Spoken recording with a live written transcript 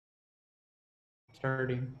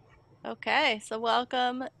Starting. Okay, so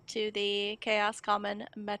welcome to the Chaos Common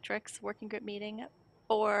Metrics Working Group meeting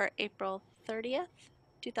for April 30th,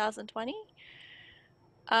 2020.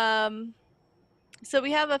 So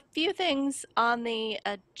we have a few things on the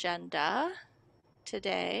agenda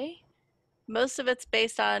today. Most of it's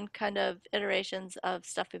based on kind of iterations of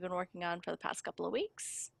stuff we've been working on for the past couple of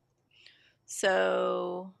weeks.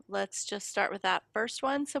 So let's just start with that first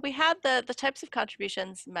one. So we had the types of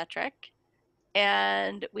contributions metric,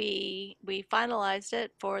 and we finalized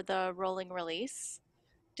it for the rolling release.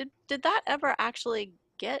 Did that ever actually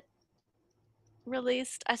get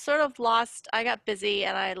released? I got busy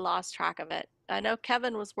and I lost track of it. I know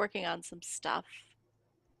Kevin was working on some stuff,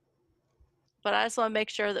 but I just want to make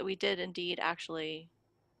sure that we did indeed actually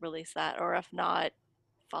release that, or if not,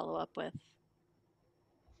 follow up with.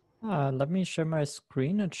 Let me share my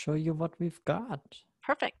screen and show you what we've got.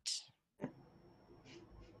 Perfect.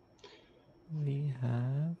 We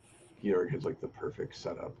have... Georg has like the perfect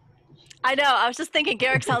setup. I know. I was just thinking,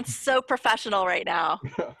 Garrick sounds so professional right now.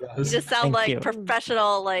 You just sound Thank like you.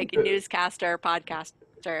 professional, like newscaster,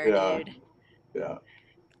 podcaster, dude. Yeah.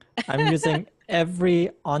 I'm using every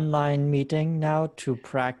online meeting now to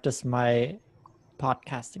practice my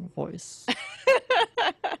podcasting voice.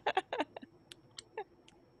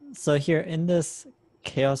 So here in this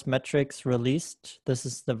Chaos Metrics released, this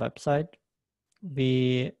is the website.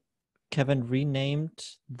 Kevin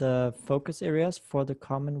renamed the focus areas for the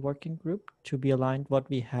common working group to be aligned what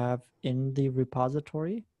we have in the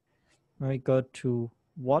repository. When we go to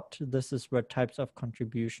what, this is where types of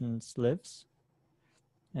contributions lives.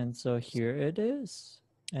 And so here it is.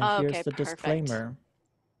 And here's the disclaimer.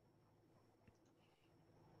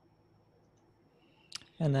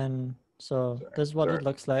 And then, so this is what it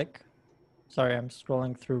looks like. Sorry, I'm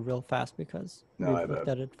scrolling through real fast because we've looked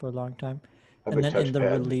at it for a long time. And then in the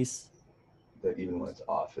release, that even when it's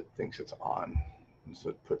off, it thinks it's on. And so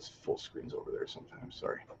it puts full screens over there sometimes.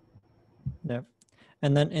 Sorry. Yeah.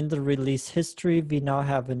 And then in the release history, we now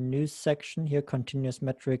have a new section here, continuous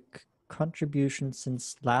metric contribution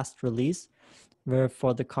since last release, where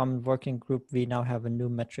for the common working group, we now have a new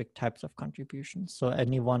metric types of contributions. So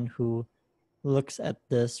anyone who looks at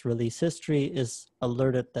this release history is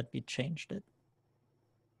alerted that we changed it.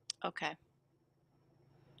 Okay.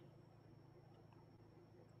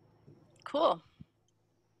 Cool.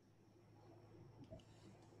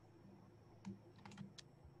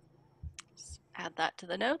 Just add that to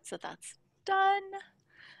the notes that that's done.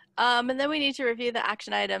 And then we need to review the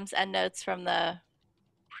action items and notes from the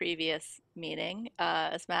previous meeting.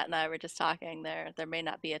 As Matt and I were just talking, there may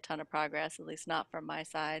not be a ton of progress, at least not from my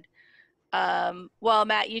side. Well,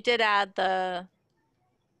 Matt, you did add I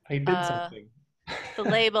did something. the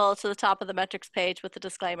label to the top of the metrics page with the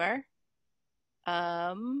disclaimer.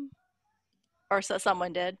 Or so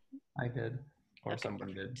someone did. I did, or Okay,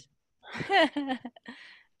 someone did.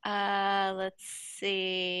 Let's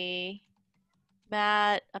see.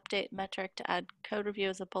 Matt, update metric to add code review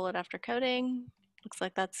as a bullet after coding. Looks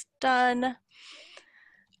like that's done.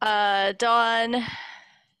 Dawn,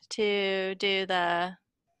 to do the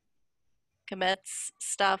commits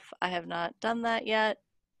stuff. I have not done that yet.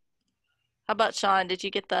 How about Sean? Did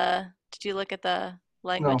you look at the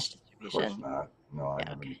language distribution? Of course not. No,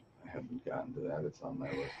 Yeah, I haven't gotten to that. It's on my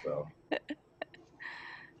list though.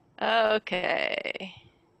 Okay.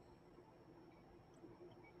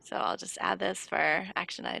 So I'll just add this for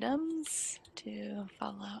action items to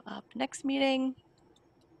follow up next meeting.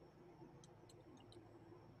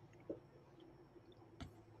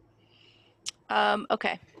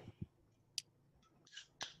 Okay.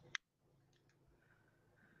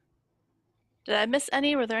 Did I miss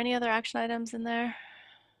any? Were there any other action items in there?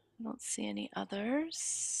 I don't see any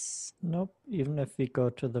others. Nope. Even if we go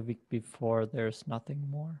to the week before, there's nothing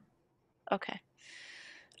more. Okay.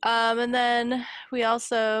 And then we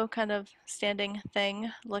also kind of standing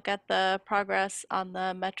thing, look at the progress on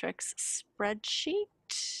the metrics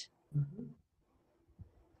spreadsheet,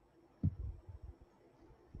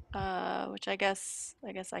 which I guess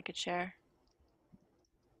I could share.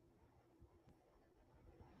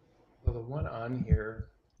 So the one on here,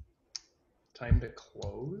 time to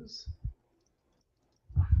close.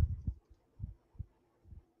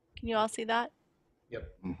 Can you all see that?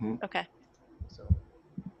 Yep. Mm-hmm. Okay. So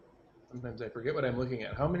sometimes I forget what I'm looking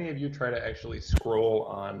at. How many of you try to actually scroll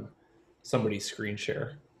on somebody's screen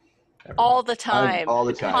share? All the time. All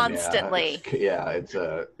the time. Constantly. Yeah.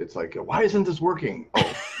 It's like, why isn't this working?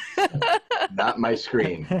 Oh, not my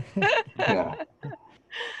screen. Yeah.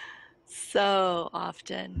 So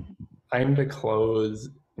often. Time to close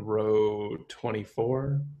row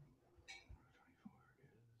 24.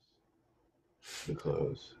 The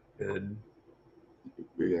close. Good.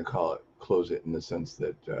 We're going to close it in the sense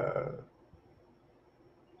that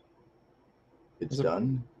it's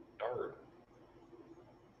done. Start.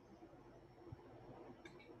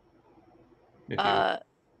 If you,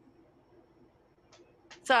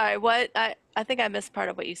 Sorry, what? I think I missed part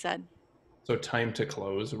of what you said. so time to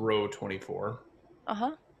close, row 24.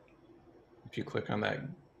 Uh-huh. If you click on that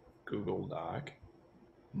Google Doc,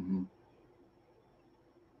 Mm-hmm.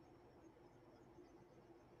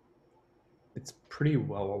 it's pretty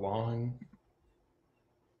well along,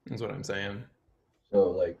 is what I'm saying.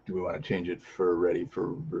 So, like, do we want to change it for ready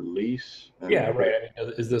for release? Yeah, right. I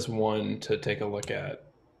mean, is this one to take a look at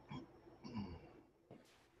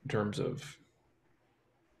in terms of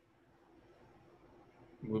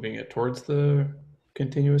moving it towards the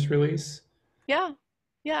continuous release? Yeah.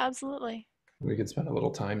 Yeah, absolutely. We could spend a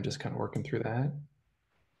little time just kind of working through that.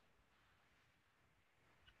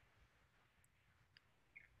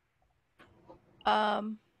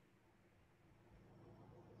 Um,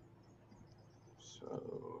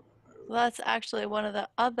 So, that's actually one of the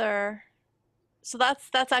other. So that's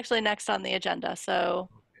actually next on the agenda. So,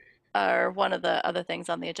 or one of the other things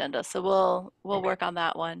on the agenda. So we'll Okay. work on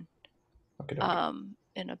that one Okay, okay.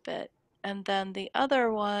 in a bit. And then the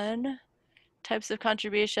other one, types of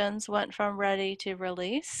contributions, went from ready to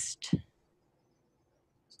released.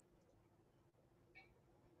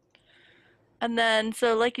 And then,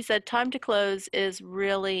 so like you said, time to close is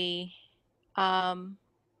really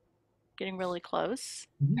getting really close.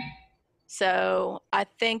 Mhm. So I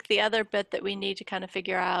think the other bit that we need to kind of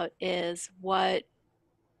figure out is what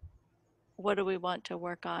do we want to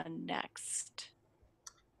work on next?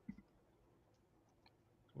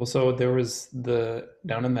 Well, so there was the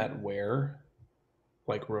down in that where,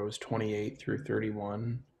 like rows 28 through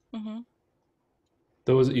 31. Mm-hmm.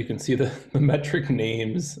 Those you can see the metric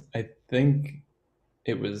names. I think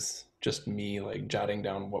it was just me like jotting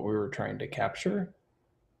down what we were trying to capture.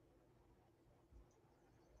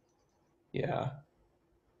 Yeah.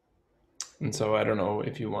 And so I don't know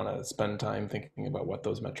if you want to spend time thinking about what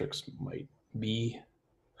those metrics might be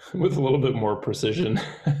with a little bit more precision.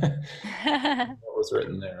 What was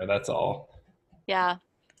written there, that's all. Yeah.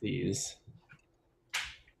 These.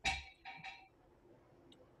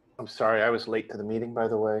 I'm sorry, I was late to the meeting, by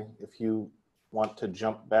the way. If you want to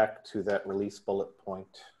jump back to that release bullet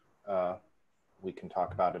point, we can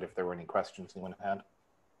talk about it if there were any questions anyone had.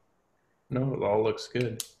 No, it all looks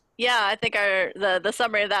good. Yeah, I think the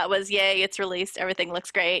summary of that was, yay, it's released, everything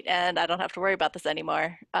looks great, and I don't have to worry about this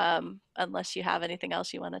anymore, unless you have anything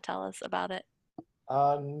else you want to tell us about it.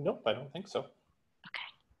 Nope, I don't think so. Okay,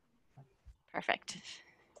 perfect.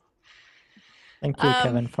 Thank you,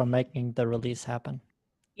 Kevin, for making the release happen.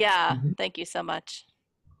 Yeah, Mhm. thank you so much.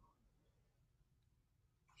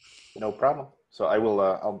 No problem. So I will,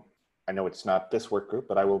 I know it's not this work group,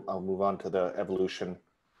 but I'll move on to the evolution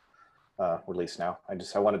release now.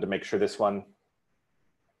 I wanted to make sure this one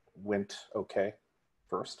went okay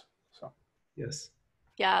first. So Yes.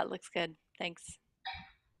 Yeah, it looks good. Thanks.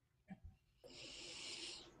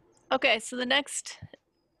 Okay, so the next,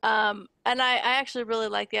 and I actually really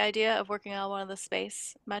like the idea of working on one of the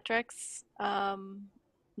space metrics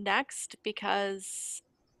next, because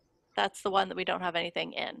that's the one that we don't have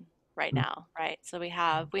anything in right now, right? So we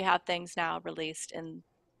have things now released in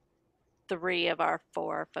 3 of our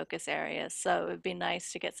 4 focus areas. So it would be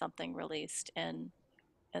nice to get something released in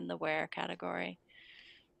the where category.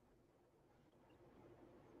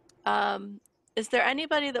 Is there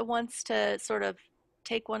anybody that wants to sort of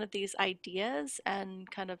take one of these ideas and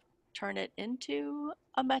kind of turn it into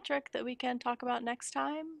a metric that we can talk about next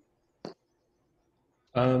time?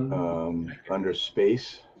 under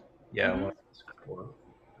space. Yeah.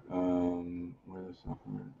 Mhm. Where the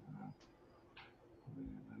software?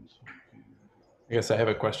 I guess I have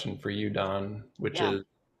a question for you, Don, which Yeah. is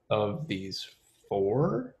of these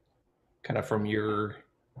 4, kind of from your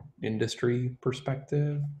industry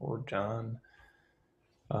perspective, or John,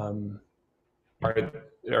 um, are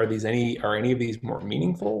any of these more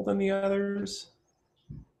meaningful than the others?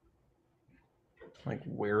 Like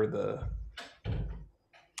where the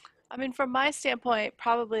I mean, from my standpoint,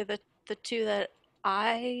 probably the 2 that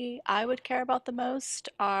I would care about the most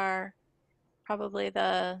are probably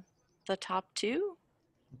the top 2.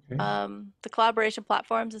 okay. The collaboration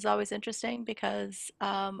platforms is always interesting because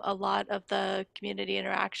a lot of the community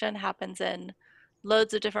interaction happens in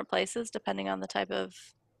loads of different places depending on the type of,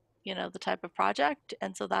 the type of project.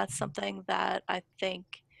 And so that's something that I think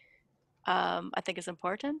I think is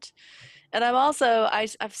important. And I've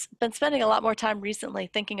been spending a lot more time recently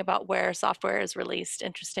thinking about where software is released,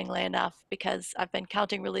 interestingly enough, because I've been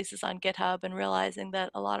counting releases on GitHub and realizing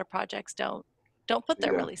that a lot of projects don't put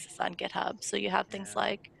their Yeah. releases on GitHub. So you have things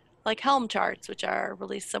like Helm charts, which are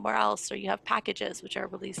released somewhere else, or you have packages, which are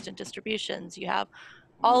released in distributions. You have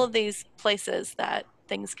all of these places that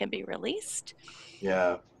things can be released.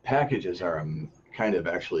 Yeah, packages are kind of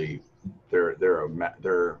actually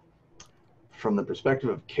they're from the perspective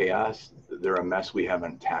of chaos, they're a mess we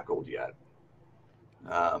haven't tackled yet.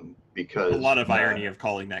 Because a lot of irony of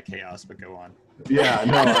calling that chaos, but go on. Yeah,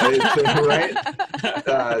 no, right.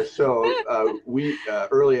 We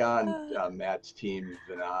early on, Matt's team,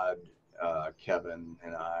 Vinod, Kevin,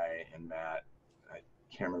 and I, and Matt, I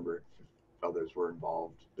can't remember if others were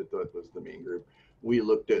involved, but that was the main group. We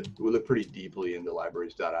looked pretty deeply into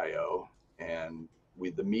libraries.io, and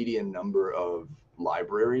the median number of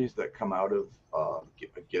libraries that come out of a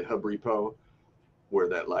GitHub repo where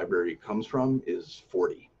that library comes from is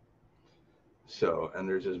 40. So, and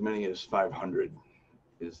there's as many as 500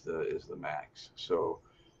 is the max. So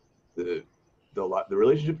the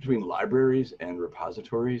relationship between libraries and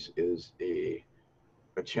repositories is a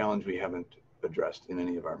challenge we haven't addressed in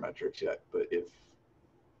any of our metrics yet. But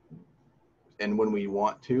when we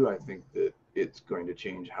want to, I think that it's going to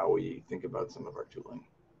change how we think about some of our tooling.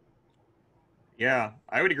 Yeah,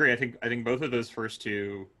 I would agree. I think both of those first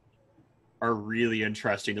two are really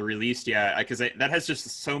interesting. The release, yeah, because that has just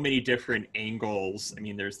so many different angles. I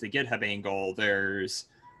mean, there's the GitHub angle. There's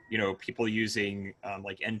people using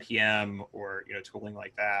like npm or tooling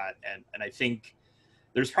like that, and I think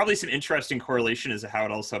there's probably some interesting correlation as to how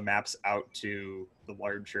it also maps out to the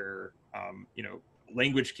larger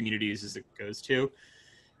language communities as it goes to.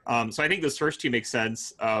 So I think those first two make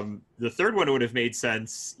sense. The third one would have made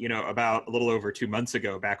sense, about a little over 2 months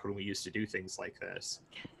ago, back when we used to do things like this.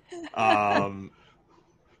 The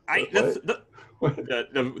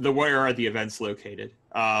where are the events located?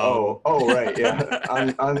 Right, yeah.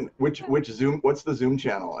 on which Zoom? What's the Zoom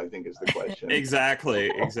channel? I think is the question.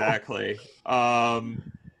 Exactly.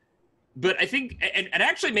 But I think, and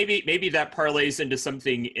actually, maybe that parlays into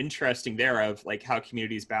something interesting there of like how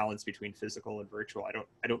communities balance between physical and virtual. I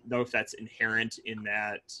don't know if that's inherent in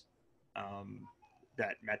that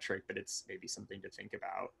that metric, but it's maybe something to think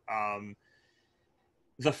about.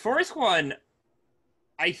 The fourth one,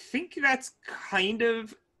 I think that's kind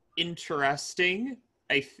of interesting.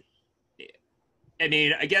 I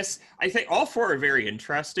mean, I guess I think all four are very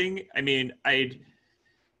interesting. I mean,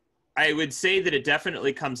 I would say that it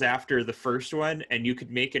definitely comes after the first one, and you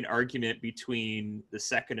could make an argument between the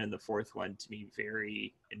second and the fourth one to me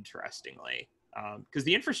very interestingly. Because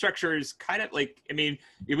the infrastructure is kind of like, I mean,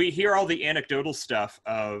 we hear all the anecdotal stuff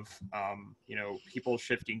of, people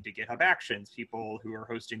shifting to GitHub Actions, people who are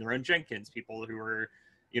hosting their own Jenkins, people who are,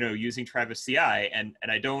 using Travis CI, and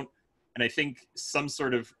I think some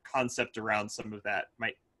sort of concept around some of that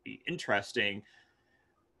might be interesting.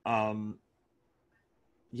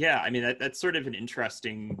 Yeah, I mean, that's sort of an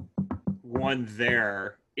interesting one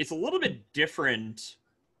there. It's a little bit different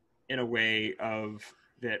in a way of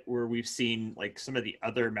that where we've seen like some of the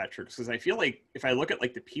other metrics, because I feel like if I look at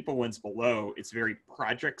like the people ones below, it's very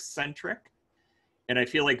project centric. And I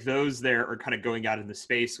feel like those there are kind of going out in the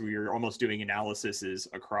space where you're almost doing analyses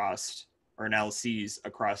across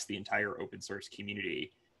the entire open source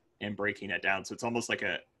community and breaking that down. So it's almost like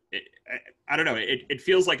I don't know, it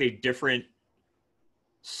feels like a different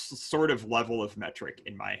sort of level of metric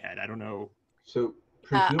in my head. I don't know. So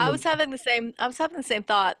I was having the same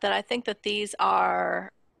thought, that I think that these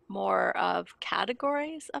are more of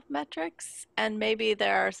categories of metrics, and maybe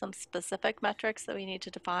there are some specific metrics that we need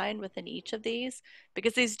to define within each of these,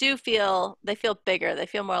 because these feel bigger. They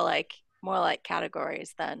feel more like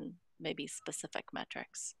categories than maybe specific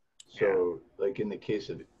metrics. So like in the case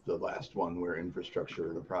of the last one where infrastructure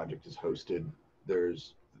of the project is hosted,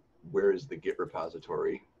 where is the Git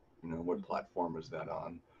repository? What platform is that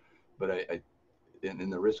on? But in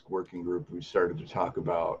the risk working group, we started to talk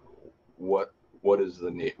about what is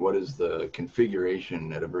the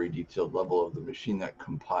configuration at a very detailed level of the machine that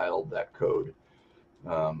compiled that code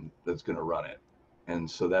that's going to run it. And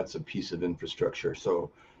so that's a piece of infrastructure.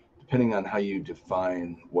 So depending on how you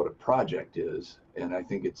define what a project is, and I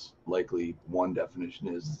think it's likely one definition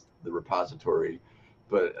is the repository,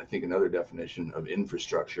 but I think another definition of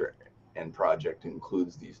infrastructure and project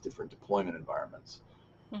includes these different deployment environments.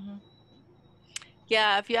 Mm-hmm.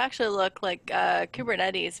 Yeah, if you actually look, like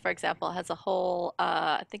Kubernetes, for example, has a whole,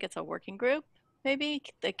 I think it's a working group, maybe.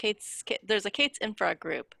 There's a K8s infra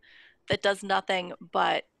group that does nothing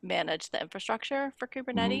but manage the infrastructure for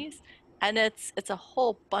Kubernetes. and it's a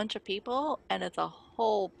whole bunch of people, and it's a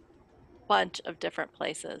whole bunch of different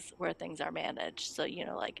places where things are managed. So,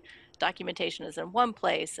 like documentation is in one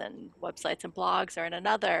place and websites and blogs are in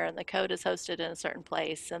another, and the code is hosted in a certain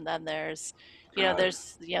place. And then there's, God,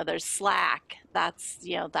 there's Slack.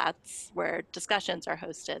 That's where discussions are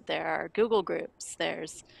hosted. There are Google groups.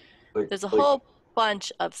 like There's a like whole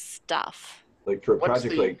bunch of stuff. like for a What's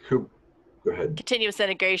project the like Go ahead. Continuous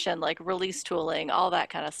integration, like release tooling, all that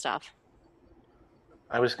kind of stuff.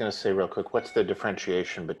 I was going to say real quick, what's the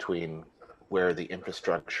differentiation between where the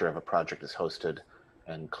infrastructure of a project is hosted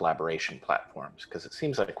and collaboration platforms? Because it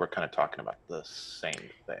seems like we're kind of talking about the same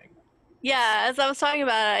thing. Yeah, as I was talking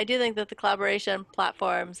about it, I do think that the collaboration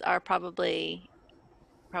platforms are probably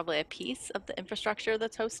a piece of the infrastructure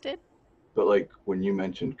that's hosted. But like when you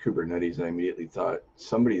mentioned Kubernetes, I immediately thought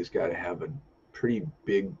somebody's got to have a pretty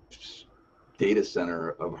big data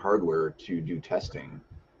center of hardware to do testing.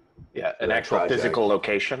 Yeah, For an that actual project. physical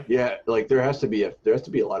location. Yeah, like there has to be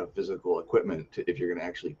a lot of physical equipment if you're going to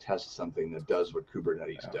actually test something that does what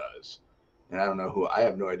Kubernetes does. And I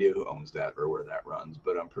have no idea who owns that or where that runs,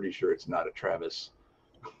 but I'm pretty sure it's not a Travis.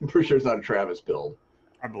 I'm pretty sure it's not a Travis build.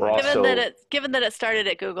 We're Given also, that it started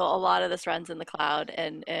at Google, a lot of this runs in the cloud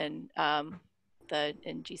and in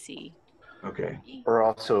GC. Okay. or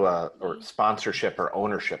also or sponsorship or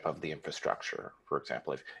ownership of the infrastructure. For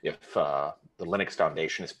example, if the Linux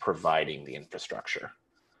Foundation is providing the infrastructure,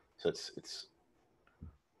 so it's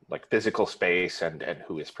like physical space and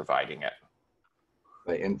who is providing it.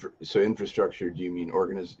 So infrastructure, do you mean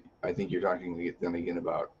I think you're talking then again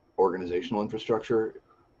about organizational infrastructure.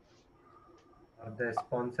 The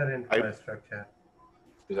sponsor infrastructure.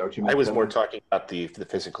 Is that what you mean? I was more talking about the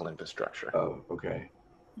physical infrastructure. Oh, okay.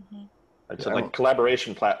 Mm-hmm. So like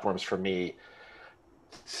collaboration platforms for me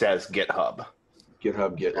says GitHub.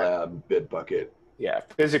 GitHub, GitLab, Bitbucket. Yeah,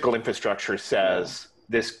 physical infrastructure says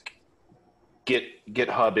this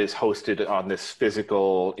GitHub is hosted on this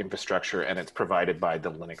physical infrastructure and it's provided by the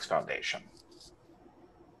Linux Foundation.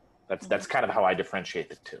 That's kind of how I differentiate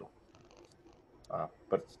the two.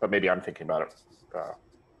 But maybe I'm thinking about it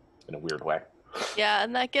in a weird way. Yeah,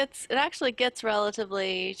 and it actually gets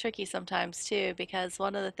relatively tricky sometimes too, because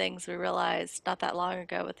one of the things we realized not that long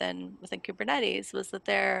ago within Kubernetes was that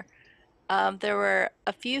there were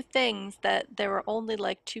a few things that there were only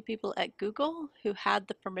like 2 people at Google who had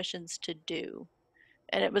the permissions to do.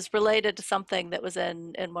 And it was related to something that was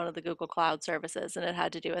in one of the Google Cloud services, and it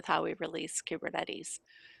had to do with how we release Kubernetes.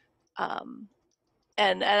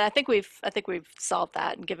 And I think we've solved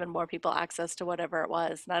that and given more people access to whatever it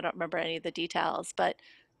was. And I don't remember any of the details, but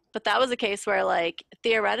that was a case where, like,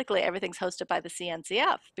 theoretically everything's hosted by the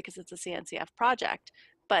CNCF because it's a CNCF project.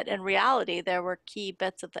 But in reality, there were key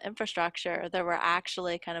bits of the infrastructure that were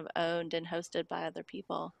actually kind of owned and hosted by other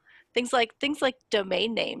people. Things like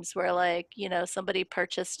domain names, where, like, somebody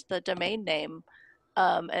purchased the domain name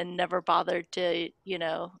and never bothered to,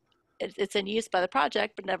 it's in use by the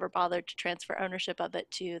project, but never bothered to transfer ownership of it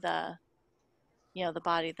to the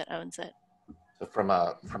body that owns it. So from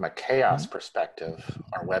a CHAOSS perspective,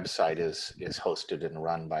 our website is hosted and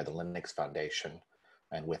run by the Linux Foundation,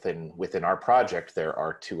 and within our project there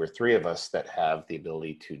are 2 or 3 of us that have the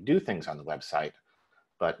ability to do things on the website,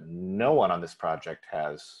 but no one on this project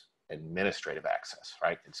has administrative access.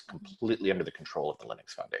 Right? It's completely under the control of the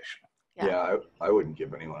Linux Foundation. Yeah, I wouldn't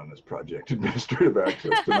give anyone on this project administrative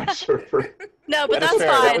access to my server. No, but that's that's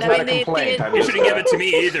fair. fine. That was I not mean, a complaint. You shouldn't give it to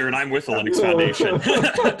me either, and I'm with the Linux Foundation.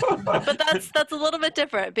 but that's a little bit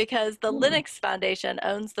different because the Linux Foundation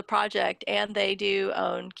owns the project and they do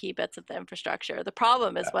own key bits of the infrastructure. The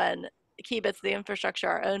problem is when key bits of the infrastructure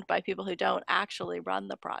are owned by people who don't actually run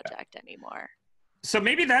the project anymore. So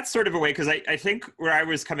maybe that's sort of a way, because I think where I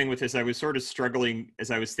was coming with this, I was sort of struggling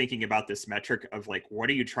as I was thinking about this metric of, like, what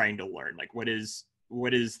are you trying to learn? Like, what is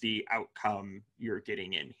the outcome you're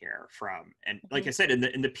getting in here from? And like I said,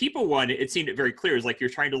 in the people one, it seemed very clear. It's like you're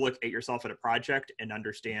trying to look at yourself at a project and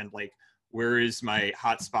understand, like, where is my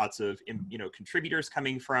hotspots of, contributors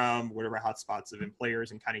coming from? What are my hotspots of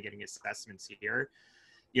employers, and kind of getting assessments here.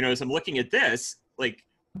 As I'm looking at this, like,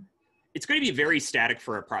 it's going to be very static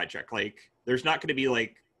for a project. Like, there's not going to be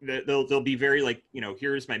like, they'll be very like,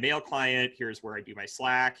 here's my mail client, here's where I do my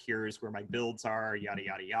Slack, here's where my builds are, yada,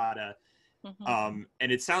 yada, yada.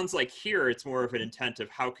 And it sounds like here it's more of an intent of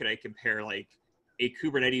how could I compare like a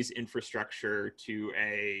Kubernetes infrastructure to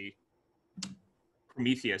a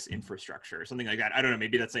Prometheus infrastructure or something like that. I don't know,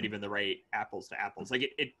 maybe that's not even the right apples to apples.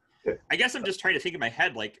 Like I guess I'm just trying to think in my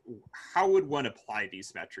head, like, how would one apply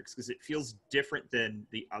these metrics? Because it feels different than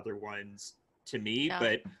the other ones to me, Yeah.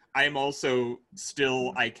 but I am also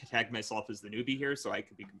still, I tag myself as the newbie here, so I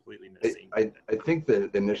could be completely missing. I think the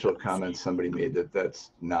initial comment somebody made that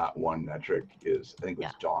that's not one metric is, I think it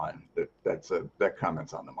was Dawn, that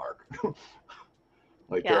comment's on the mark.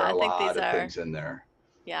 Like there Yeah, are I a think these lot of are, things in there.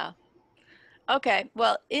 yeah. Okay,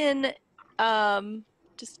 well, in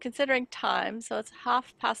just considering time, so it's 1/2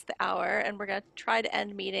 past the hour, and we're going to try to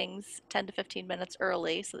end meetings 10 to 15 minutes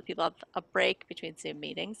early so that people have a break between Zoom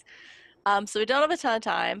meetings. So we don't have a ton of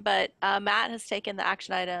time, but Matt has taken the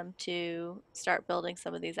action item to start building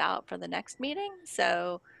some of these out for the next meeting.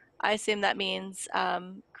 So I assume that means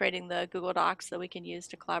creating the Google Docs that we can use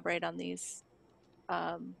to collaborate on these,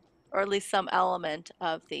 or at least some element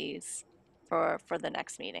of these for the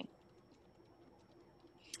next meeting.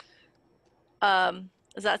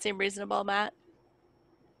 Does that seem reasonable, Matt?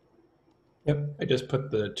 Yep, I just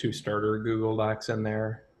put the 2 starter Google Docs in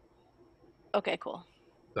there. Okay, cool.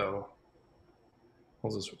 So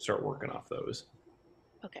we'll just start working off those.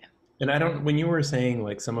 Okay. And I don't, when you were saying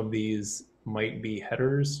like some of these might be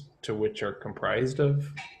headers to which are comprised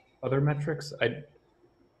of other metrics,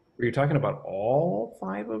 were you talking about all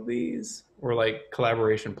 5 of these? Or like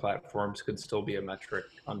collaboration platforms could still be a metric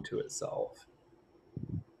unto itself?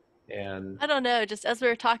 And I don't know, just as we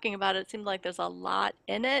were talking about it, it seemed like there's a lot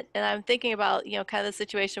in it. And I'm thinking about, kind of the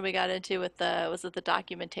situation we got into with was it the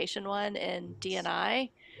documentation one in DNI,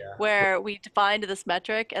 yeah, where we defined this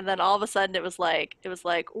metric and then all of a sudden it was like,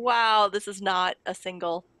 wow, this is not a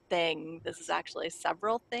single thing. This is actually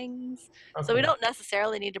several things. So we okay. don't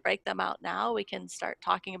necessarily need to break them out now. We can start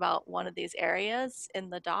talking about one of these areas in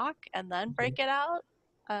the doc and then break it out.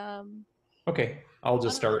 Okay, I'll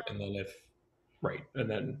just I don't start and then right, and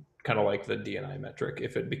then kind of like the DNI metric,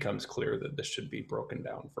 if it becomes clear that this should be broken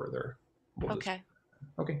down further, we'll just, Okay.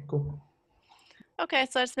 okay, cool. Okay,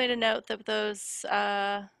 so I just made a note that those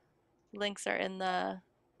links are in the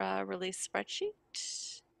release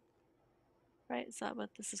spreadsheet, right? Is that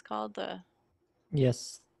what this is called?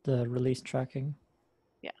 Yes, the release tracking.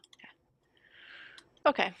 Yeah.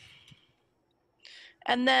 Okay.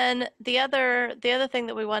 And then the other thing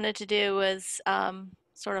that we wanted to do was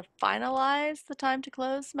sort of finalize the time to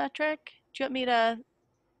close metric. Do you want me to,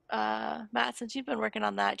 Matt, since you've been working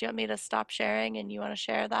on that, do you want me to stop sharing and you want to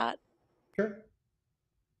share that? Sure.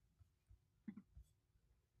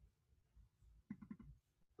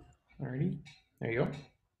 Alrighty, there you go.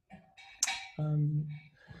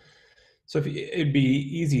 So it'd be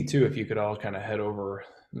easy too if you could all kind of head over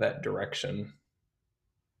that direction.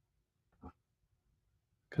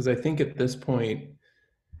 Because I think at this point,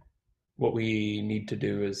 what we need to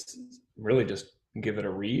do is really just give it a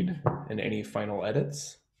read and any final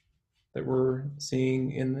edits that we're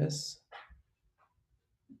seeing in this.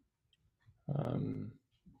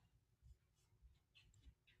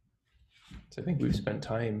 So I think we've spent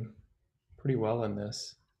time pretty well in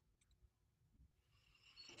this.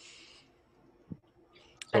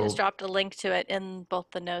 I just So dropped a link to it in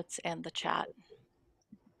both the notes and the chat.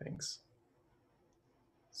 thanks.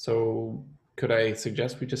 So could I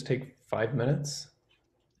suggest we just take 5 minutes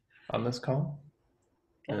on this call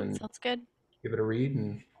Yeah, and sounds good. give it a read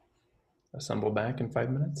and assemble back in 5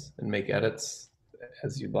 minutes and make edits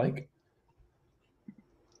as you'd like?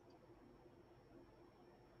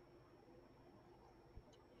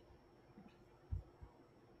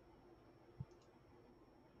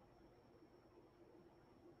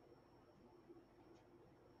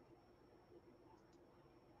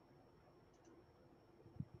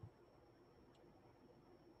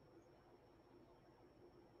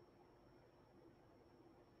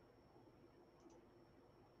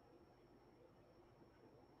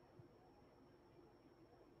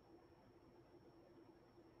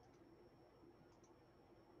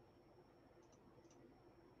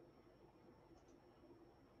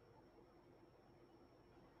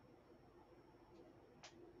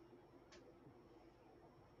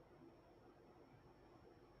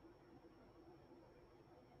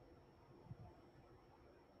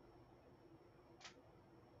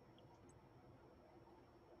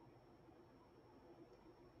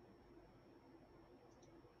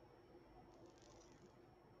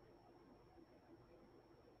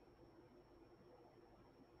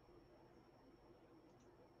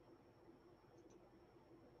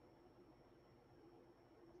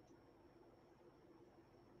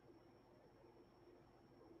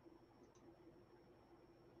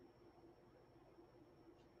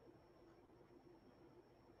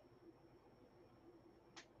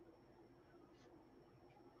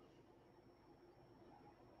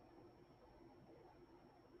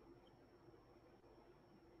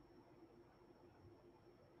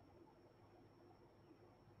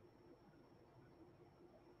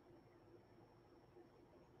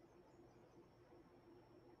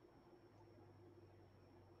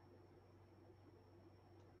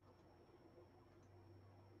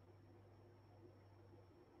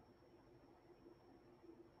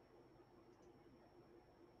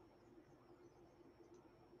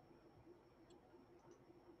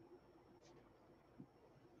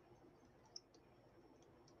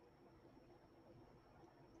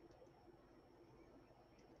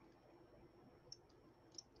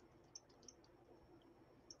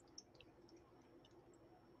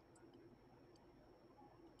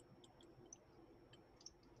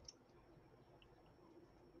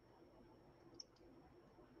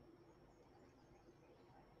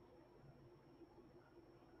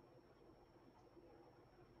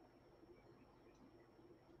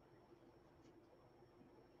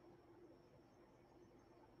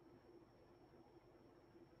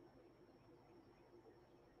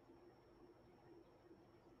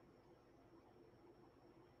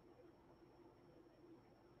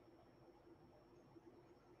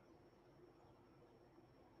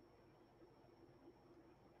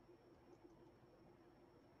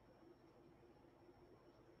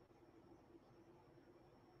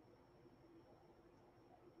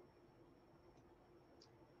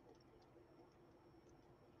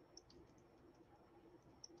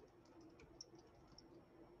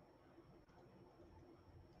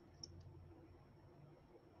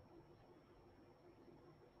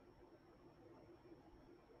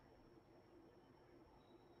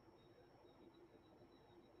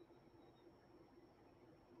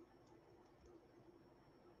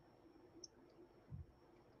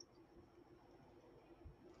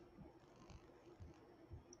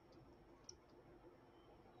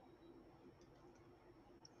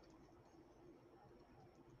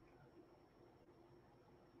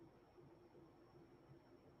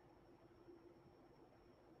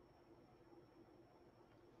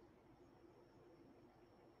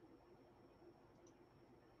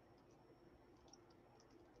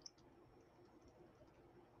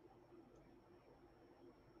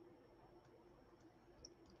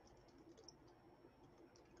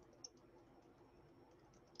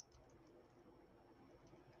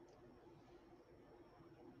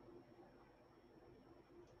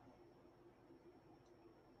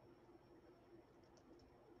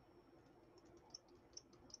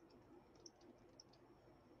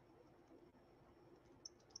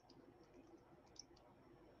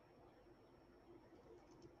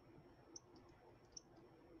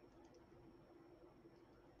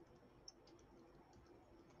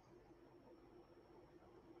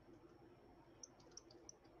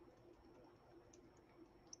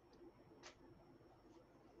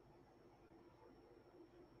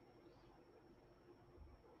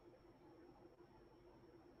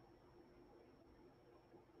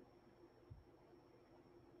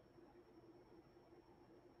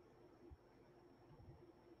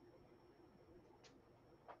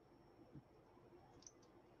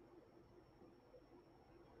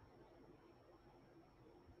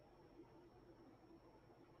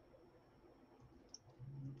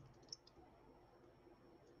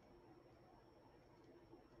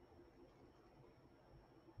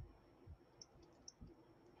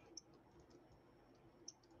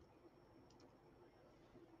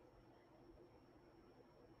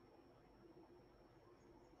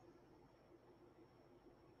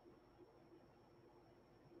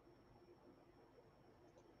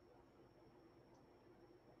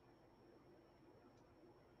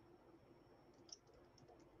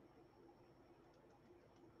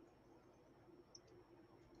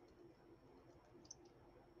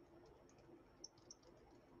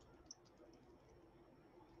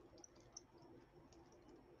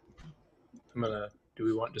 do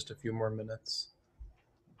we want just a few more minutes?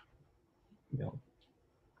 Yeah.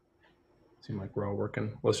 Seem like we're all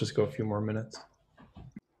working. Let's just go a few more minutes.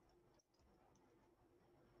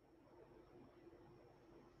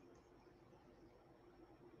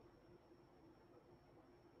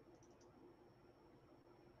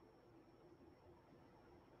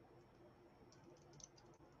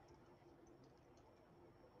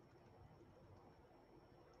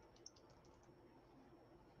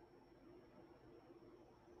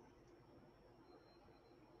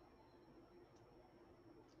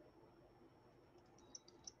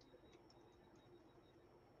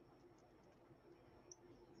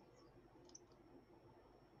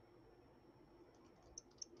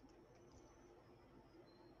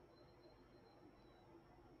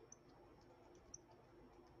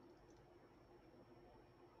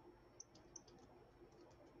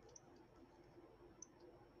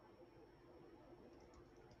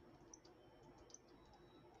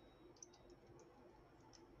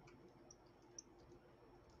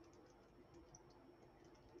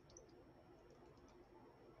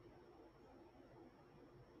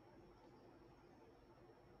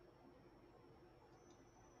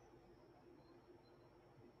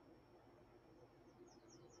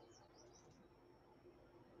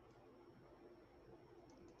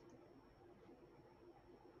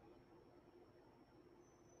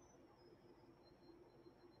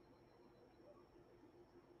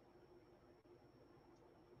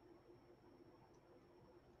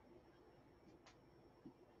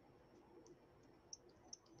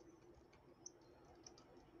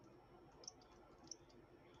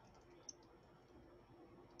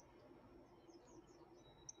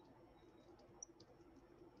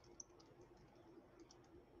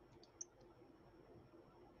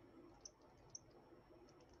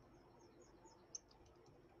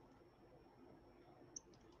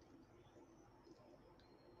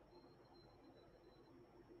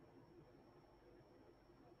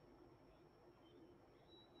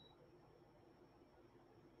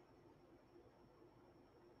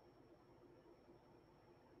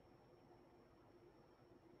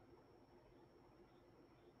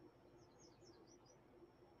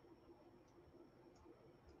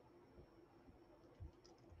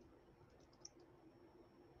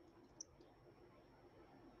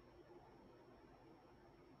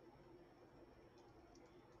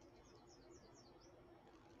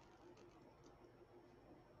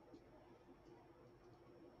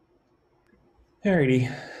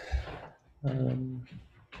 Alrighty.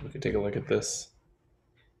 We could take a look at this.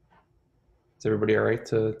 Is everybody all right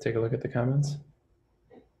to take a look at the comments?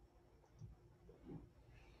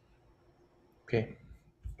 Okay,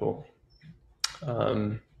 cool.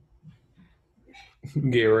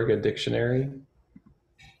 Georg, a dictionary.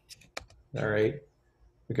 All right.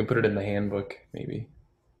 We can put it in the handbook, maybe.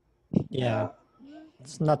 Yeah,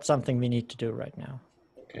 it's not something we need to do right now.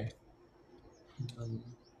 Okay.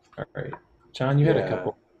 All right. John, you had a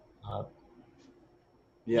couple.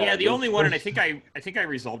 Yeah, the only one, and I think I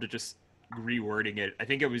resolved it just rewording it. I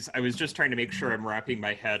think I was just trying to make sure I'm wrapping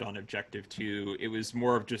my head on objective 2. It was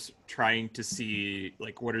more of just trying to see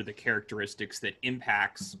like what are the characteristics that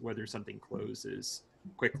impacts whether something closes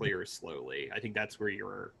quickly or slowly. I think that's where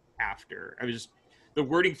you're after. The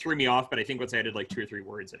wording threw me off, but I think once I added like 2 or 3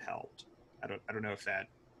 words, it helped. I don't know if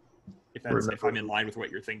I'm in line with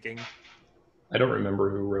what you're thinking. I don't remember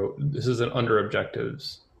who wrote. This is an under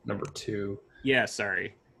objectives number 2. Yeah,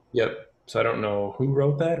 sorry. Yep. So I don't know who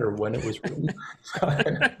wrote that or when it was written. I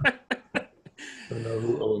don't know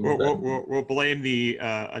who owns that. We'll blame the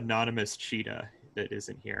anonymous cheetah that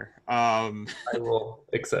isn't here. I will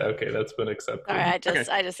accept. Okay, that's been accepted. All right,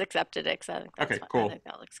 I just accepted it. I think that's okay, cool. I think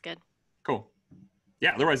that looks good. Cool.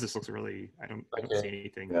 Yeah. Otherwise, this looks really. I don't see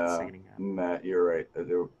anything. Matt, you're right.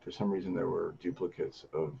 For some reason, there were duplicates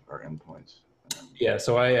of our endpoints. Yeah.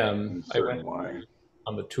 So I went why.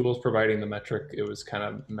 On the tools providing the metric. It was kind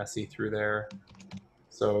of messy through there.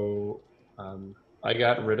 So I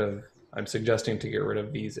got rid of. I'm suggesting to get rid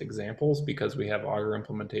of these examples because we have Augur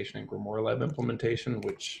implementation and Grimoire Lab implementation,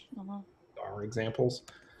 which are examples.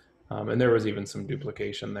 And there was even some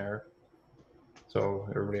duplication there. So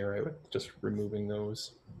everybody all right with just removing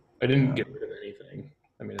those? I didn't get rid of anything.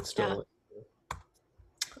 I mean, it's still...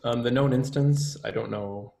 Yeah. The known instance, I don't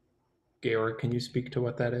know. Georg, can you speak to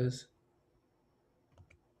what that is?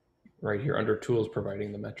 Right here under tools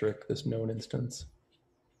providing the metric, this known instance.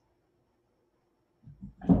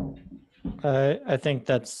 I think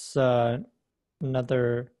that's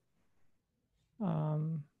another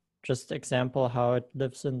just example how it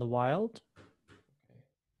lives in the wild.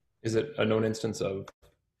 Is it a known instance of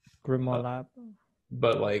Grimoire Lab?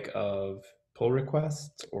 But like of pull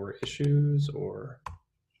requests or issues or?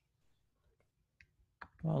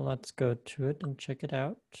 Well, let's go to it and check it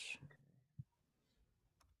out.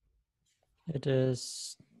 It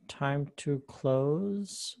is time to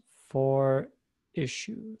close for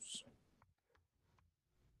issues.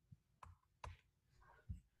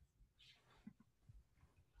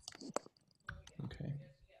 Okay.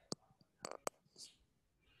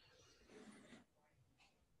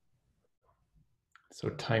 So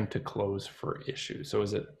time to close for issue. So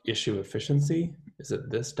is it issue efficiency? Is it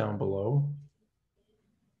this down below?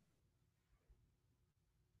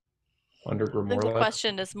 Under I think the Grimoire Lab?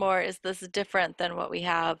 question is more, is this different than what we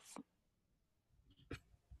have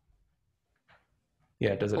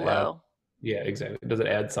Yeah, does it add? below? Yeah, exactly. Does it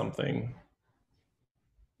add something?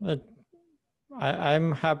 But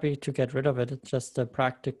I'm happy to get rid of it. It's just a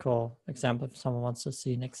practical example if someone wants to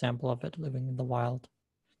see an example of it living in the wild.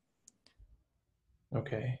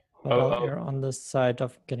 Okay. But I'll err on the side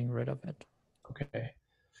of getting rid of it. Okay.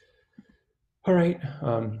 All right.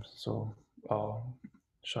 So,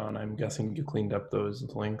 Sean, I'm guessing you cleaned up those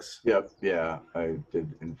links. Yep. Yeah, I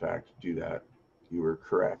did in fact do that. You were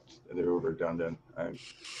correct. They were redundant. I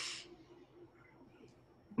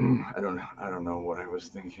don't know what I was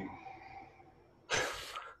thinking.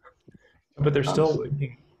 But they're still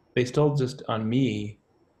Honestly. they still just on me.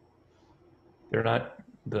 They're not.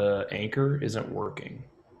 The anchor isn't working.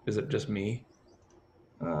 Is it just me?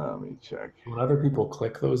 Let me check. When other people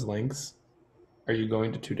click those links, are you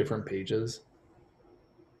going to two different pages?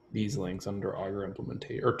 These links under Augur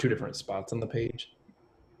implementation, or two different spots on the page?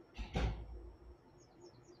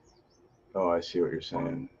 Oh, I see what you're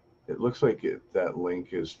saying. It looks like that link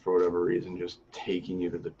is, for whatever reason, just taking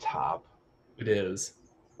you to the top It is.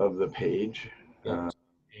 of the page. Yep.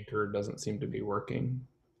 Anchor doesn't seem to be working.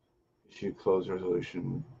 Issue close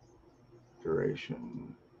resolution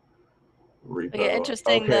duration repo. Okay,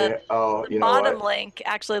 interesting. Okay. The You know bottom what? link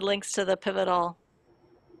actually links to the pivotal.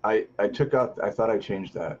 I took out. I thought I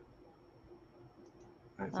changed that.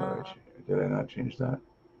 I thought did I not change that?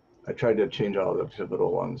 I tried to change all the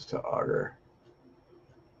pivotal ones to Augur.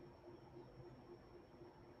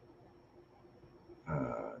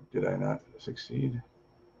 Did I not succeed?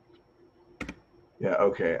 Yeah,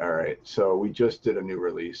 okay, all right. So we just did a new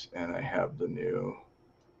release and I have the new,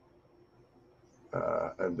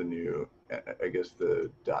 I guess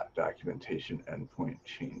the documentation endpoint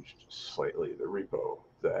changed slightly. The repo,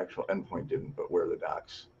 the actual endpoint didn't, but where the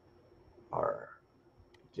docs are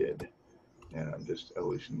did. And I'm just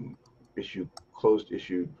closed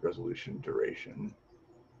issue resolution duration.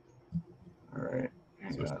 All right,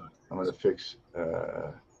 hang on. I'm gonna fix,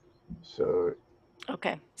 so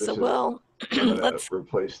Okay, this so is, we'll I'm gonna let's.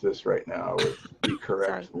 replace this right now with the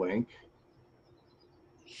correct Sorry. link.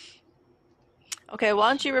 Okay, why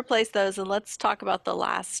don't you replace those and let's talk about the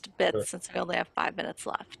last bit Sure. since we only have 5 minutes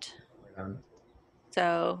left. Right on.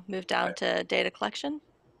 So move down to data collection.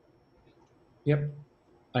 Yep.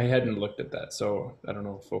 I hadn't looked at that, so I don't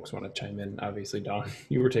know if folks want to chime in. Obviously, Dawn,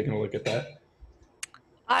 you were taking a look at that.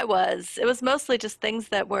 I was. It was mostly just things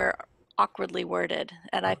that were awkwardly worded,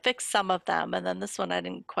 and I fixed some of them, and then this one I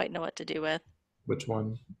didn't quite know what to do with. Which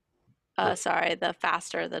one? Sorry, the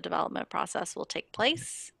faster the development process will take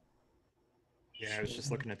place. Yeah, I was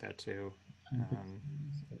just looking at that too.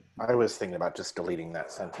 I was thinking about just deleting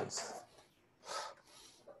that sentence.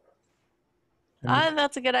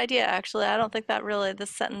 That's a good idea, actually. I don't think that really,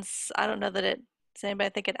 this sentence, I don't know that it, does anybody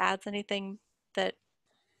think it adds anything that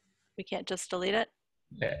we can't just delete it?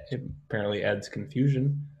 It apparently adds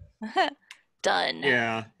confusion. Done.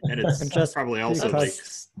 Yeah, and it's just probably also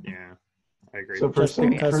because- like, yeah, I agree. So for Just some,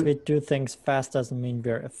 because we do things fast doesn't mean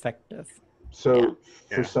we're effective. so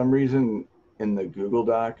Yeah. for some reason in the Google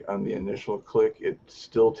Doc on the initial click, it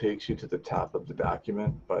still takes you to the top of the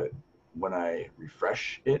document, but when I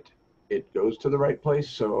refresh it, it goes to the right place.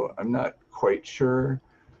 So I'm not quite sure.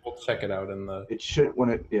 We'll check it out in the. It should, when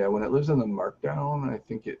it lives in the markdown, I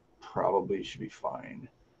think it probably should be fine.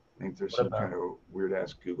 I think there's some kind of weird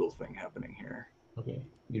ass Google thing happening here. Okay,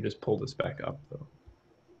 you just pull this back up though.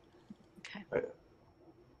 Okay.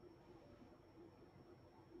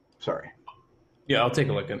 Sorry. Yeah, I'll take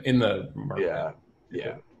a look in the markdown.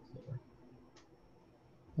 Yeah.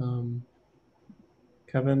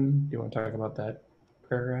 Kevin, do you want to talk about that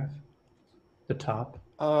paragraph? The top.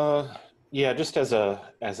 Yeah, just as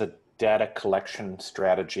a data collection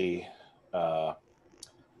strategy,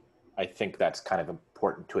 I think that's kind of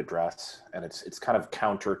important to address, and it's kind of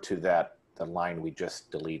counter to the line we just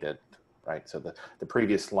deleted, right? So the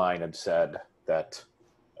previous line had said that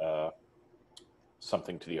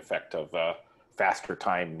something to the effect of faster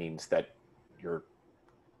time means that you're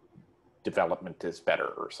development is better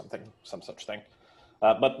or something, some such thing.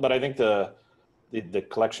 But I think the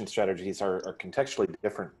collection strategies are contextually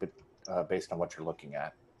different, but based on what you're looking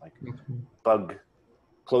at. Like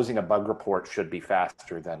closing a bug report should be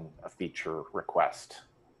faster than a feature request,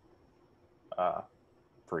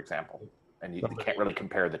 for example. And you can't really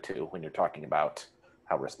compare the two when you're talking about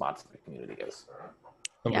how responsive the community is.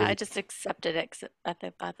 Yeah, I just accepted it. I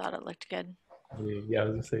thought it looked good. Yeah, I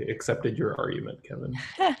was gonna say accepted your argument, Kevin.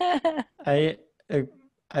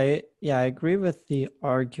 I agree with the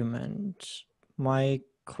argument. My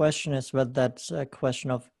question is whether that's a question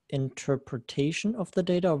of interpretation of the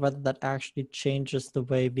data or whether that actually changes the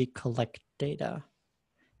way we collect data.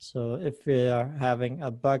 So if we are having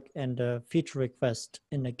a bug and a feature request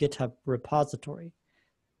in a GitHub repository,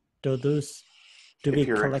 do we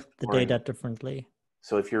collect the data differently?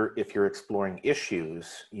 So if you're exploring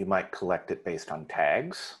issues, you might collect it based on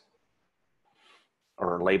tags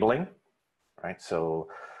or labeling, right? So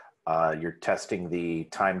you're testing the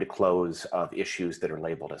time to close of issues that are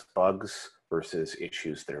labeled as bugs versus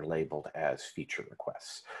issues that are labeled as feature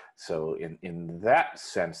requests. So in that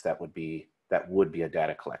sense, that would be a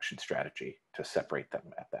data collection strategy to separate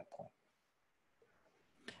them at that point.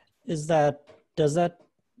 Does that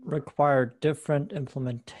require different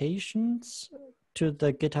implementations to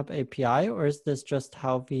the GitHub API, or is this just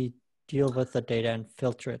how we deal with the data and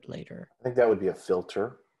filter it later? I think that would be a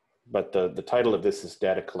filter, but the title of this is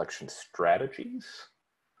data collection strategies.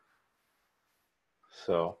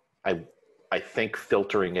 So I think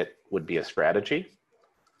filtering it would be a strategy.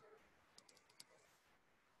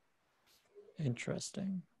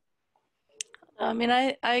 Interesting. I mean,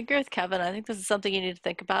 I agree with Kevin. I think this is something you need to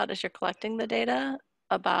think about as you're collecting the data,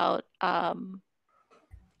 about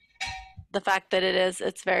the fact that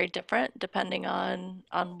it's very different depending on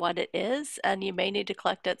what it is, and you may need to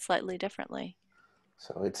collect it slightly differently.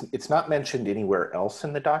 So it's not mentioned anywhere else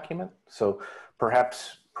in the document. So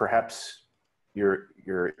perhaps your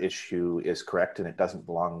issue is correct and it doesn't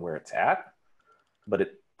belong where it's at, but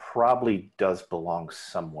it probably does belong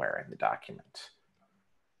somewhere in the document.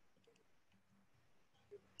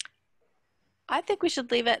 I think we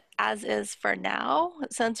should leave it as is for now,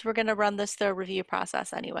 since we're going to run this through a review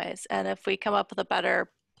process anyways. And if we come up with a better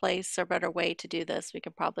place or better way to do this, we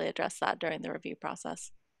can probably address that during the review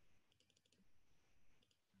process.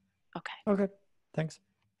 Okay. Okay, thanks.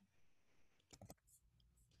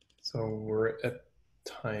 So we're at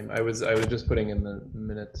time. I was just putting in the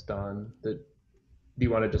minutes, Don. Do you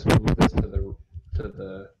want to just move this to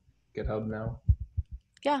the GitHub now?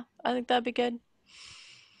 Yeah, I think that'd be good.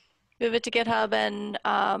 Move it to GitHub, and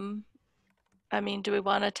I mean, do we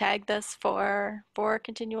want to tag this for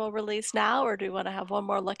continual release now, or do we want to have one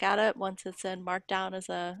more look at it once it's in Markdown as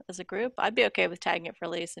a group? I'd be okay with tagging it for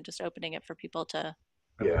release and just opening it for people to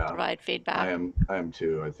provide feedback. I am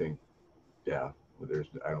too. I think, yeah.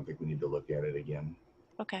 I don't think we need to look at it again.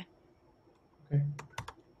 Okay. Okay.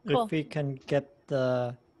 Cool. If we can get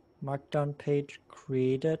the Markdown page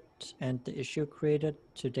created and the issue created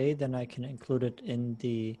today, then I can include it in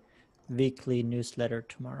the weekly newsletter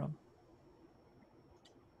tomorrow.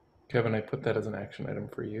 Kevin, I put that as an action item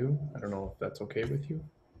for you. I don't know if that's okay with you.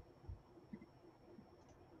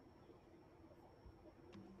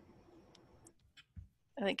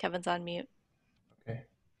 I think Kevin's on mute. Okay.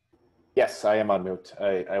 Yes, I am on mute.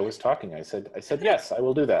 I was talking. I said yes, I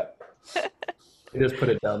will do that. You just put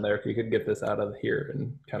it down there. If you could get this out of here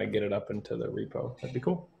and kind of get it up into the repo, that'd be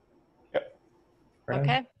cool. Yep. Right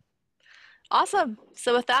Okay. on. Awesome.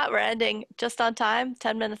 So with that, we're ending just on time.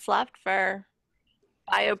 10 minutes left for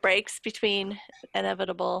bio breaks between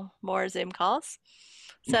inevitable more Zoom calls.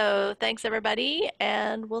 So thanks everybody,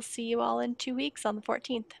 and we'll see you all in 2 weeks on the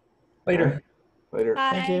 14th. Later. Later. Bye.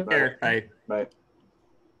 Thank you. Here, bye. Bye.